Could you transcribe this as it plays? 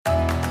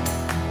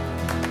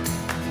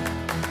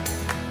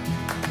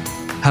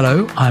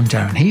Hello, I'm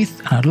Darren Heath,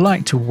 and I'd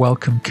like to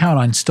welcome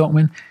Caroline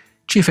Stockman,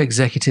 Chief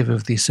Executive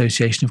of the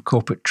Association of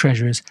Corporate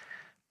Treasurers,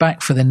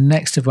 back for the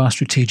next of our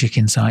Strategic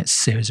Insights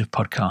series of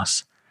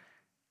podcasts.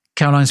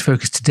 Caroline's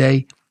focus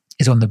today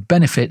is on the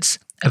benefits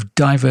of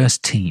diverse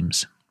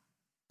teams.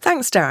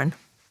 Thanks, Darren.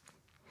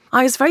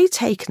 I was very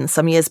taken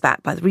some years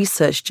back by the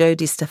research Joe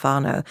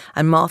DiStefano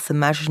and Martha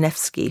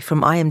Marzanevsky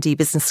from IMD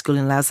Business School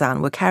in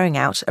Lausanne were carrying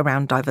out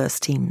around diverse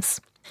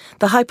teams.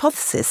 The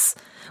hypothesis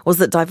was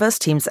that diverse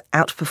teams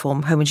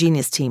outperform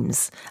homogeneous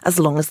teams as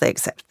long as they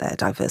accept their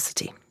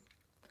diversity.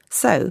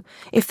 So,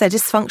 if they're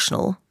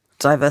dysfunctional,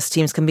 diverse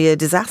teams can be a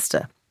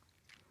disaster.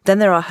 Then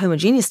there are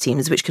homogeneous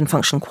teams which can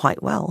function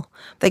quite well.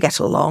 They get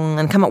along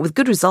and come up with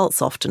good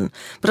results often,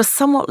 but are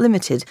somewhat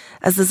limited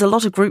as there's a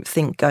lot of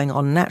groupthink going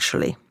on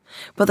naturally.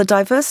 But the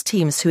diverse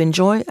teams who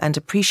enjoy and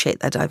appreciate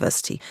their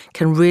diversity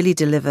can really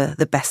deliver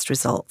the best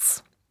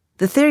results.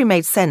 The theory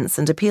made sense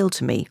and appealed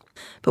to me,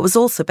 but was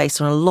also based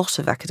on a lot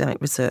of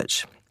academic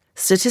research.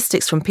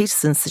 Statistics from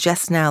Peterson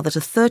suggest now that a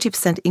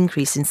 30%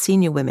 increase in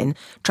senior women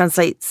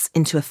translates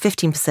into a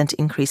 15%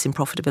 increase in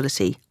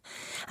profitability.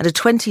 And a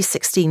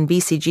 2016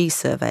 BCG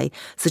survey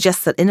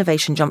suggests that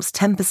innovation jumps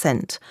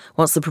 10%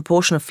 once the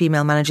proportion of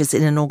female managers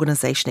in an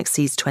organisation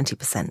exceeds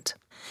 20%.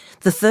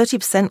 The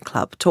 30%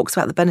 Club talks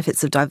about the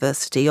benefits of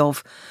diversity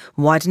of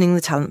widening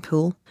the talent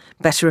pool,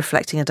 better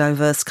reflecting a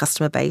diverse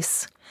customer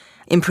base,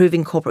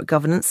 improving corporate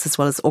governance as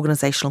well as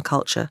organisational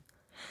culture,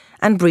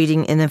 and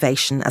breeding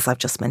innovation, as I've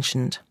just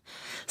mentioned.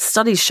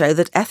 Studies show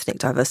that ethnic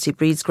diversity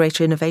breeds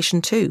greater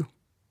innovation too.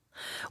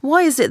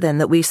 Why is it then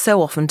that we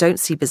so often don't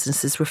see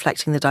businesses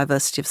reflecting the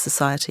diversity of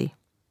society?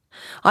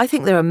 I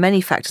think there are many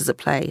factors at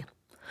play,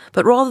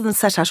 but rather than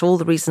set out all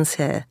the reasons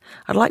here,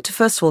 I'd like to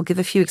first of all give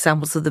a few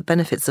examples of the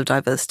benefits of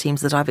diverse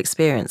teams that I've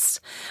experienced,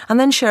 and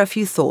then share a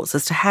few thoughts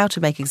as to how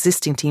to make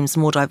existing teams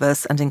more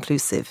diverse and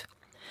inclusive,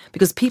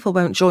 because people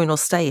won't join or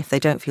stay if they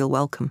don't feel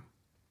welcome.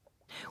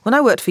 When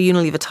I worked for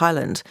Unilever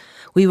Thailand,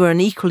 we were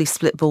an equally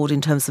split board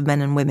in terms of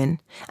men and women,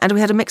 and we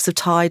had a mix of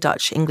Thai,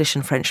 Dutch, English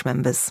and French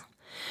members.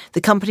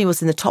 The company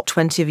was in the top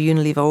 20 of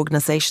Unilever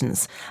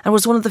organisations and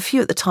was one of the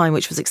few at the time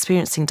which was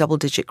experiencing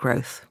double-digit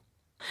growth.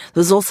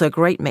 There was also a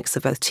great mix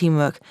of both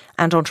teamwork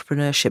and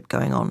entrepreneurship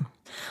going on.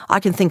 I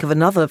can think of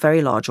another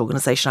very large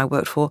organisation I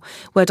worked for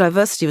where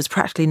diversity was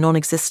practically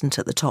non-existent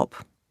at the top.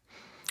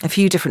 A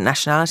few different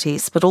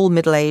nationalities, but all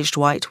middle-aged,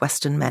 white,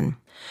 Western men.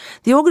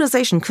 The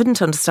organisation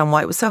couldn't understand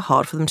why it was so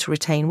hard for them to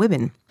retain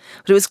women,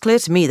 but it was clear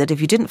to me that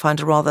if you didn't find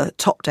a rather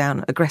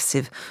top-down,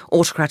 aggressive,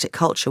 autocratic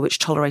culture which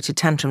tolerated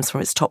tantrums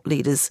from its top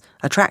leaders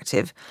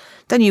attractive,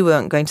 then you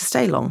weren't going to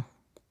stay long.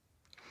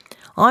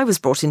 I was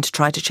brought in to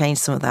try to change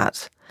some of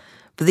that,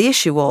 but the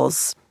issue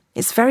was,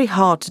 it's very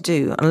hard to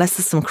do unless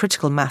there's some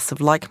critical mass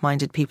of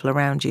like-minded people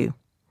around you,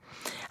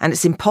 and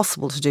it's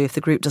impossible to do if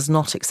the group does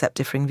not accept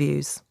differing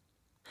views.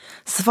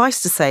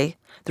 Suffice to say,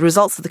 the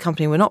results of the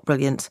company were not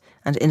brilliant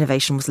and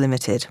innovation was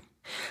limited.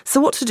 So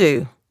what to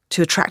do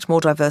to attract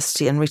more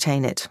diversity and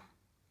retain it?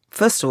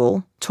 First of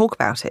all, talk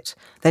about it,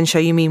 then show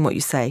you mean what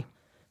you say.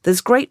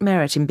 There's great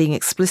merit in being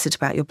explicit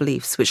about your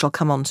beliefs, which I'll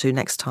come on to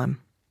next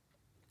time.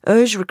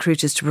 Urge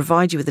recruiters to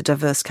provide you with a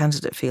diverse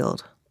candidate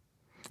field.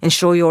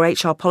 Ensure your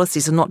HR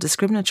policies are not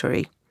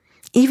discriminatory.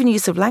 Even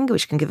use of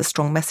language can give a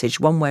strong message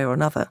one way or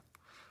another.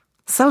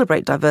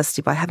 Celebrate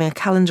diversity by having a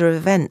calendar of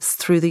events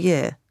through the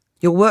year.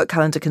 Your work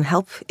calendar can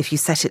help if you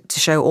set it to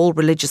show all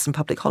religious and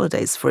public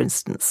holidays, for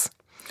instance.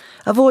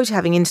 Avoid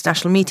having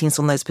international meetings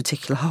on those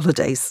particular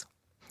holidays.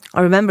 I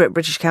remember at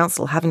British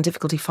Council having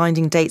difficulty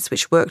finding dates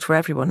which worked for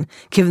everyone,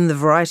 given the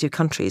variety of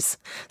countries.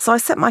 So I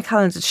set my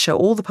calendar to show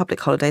all the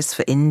public holidays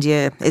for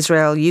India,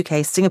 Israel,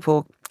 UK,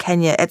 Singapore,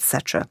 Kenya,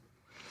 etc.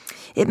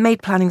 It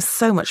made planning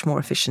so much more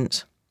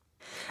efficient.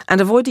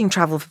 And avoiding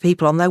travel for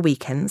people on their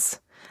weekends,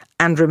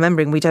 and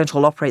remembering we don't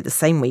all operate the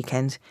same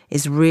weekend,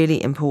 is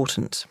really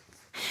important.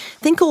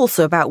 Think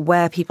also about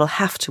where people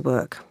have to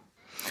work.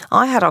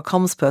 I had our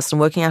comms person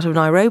working out of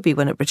Nairobi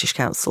when at British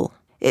Council.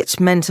 It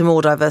meant a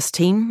more diverse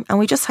team, and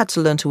we just had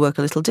to learn to work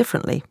a little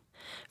differently.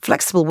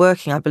 Flexible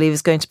working, I believe,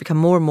 is going to become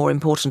more and more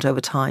important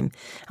over time,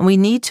 and we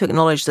need to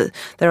acknowledge that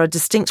there are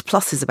distinct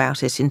pluses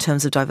about it in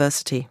terms of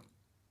diversity.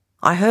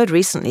 I heard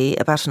recently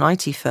about an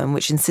IT firm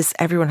which insists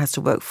everyone has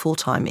to work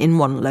full-time in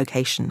one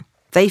location.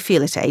 They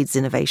feel it aids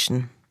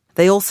innovation.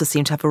 They also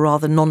seem to have a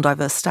rather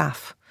non-diverse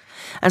staff.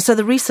 And so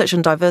the research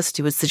on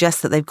diversity would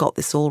suggest that they've got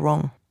this all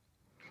wrong.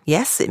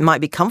 Yes, it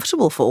might be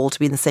comfortable for all to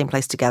be in the same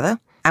place together,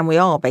 and we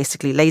are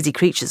basically lazy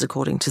creatures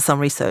according to some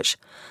research.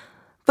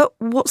 But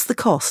what's the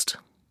cost?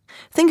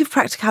 Think of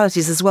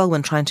practicalities as well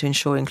when trying to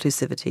ensure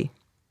inclusivity.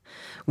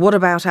 What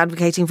about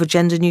advocating for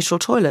gender-neutral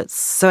toilets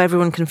so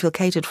everyone can feel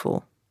catered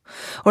for?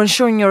 Or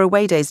ensuring your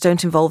away days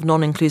don't involve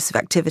non-inclusive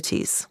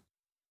activities?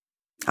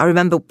 I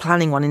remember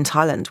planning one in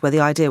Thailand where the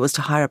idea was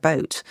to hire a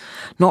boat,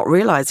 not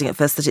realising at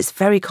first that it's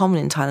very common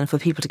in Thailand for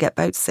people to get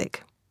boat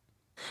sick.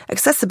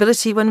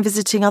 Accessibility when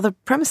visiting other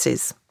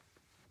premises.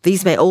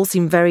 These may all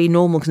seem very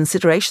normal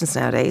considerations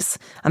nowadays,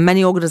 and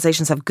many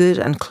organisations have good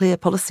and clear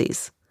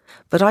policies.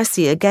 But I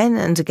see again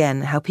and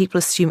again how people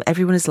assume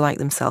everyone is like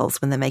themselves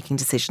when they're making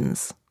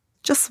decisions.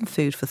 Just some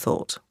food for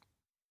thought.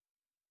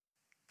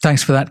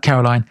 Thanks for that,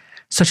 Caroline.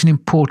 Such an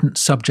important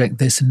subject,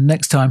 this. And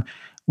next time,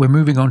 we're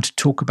moving on to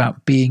talk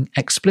about being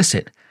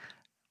explicit,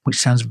 which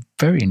sounds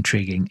very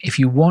intriguing. If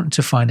you want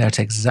to find out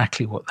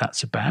exactly what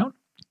that's about,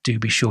 do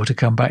be sure to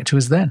come back to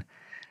us then.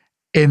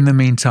 In the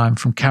meantime,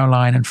 from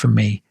Caroline and from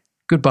me,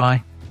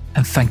 goodbye,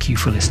 and thank you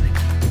for listening.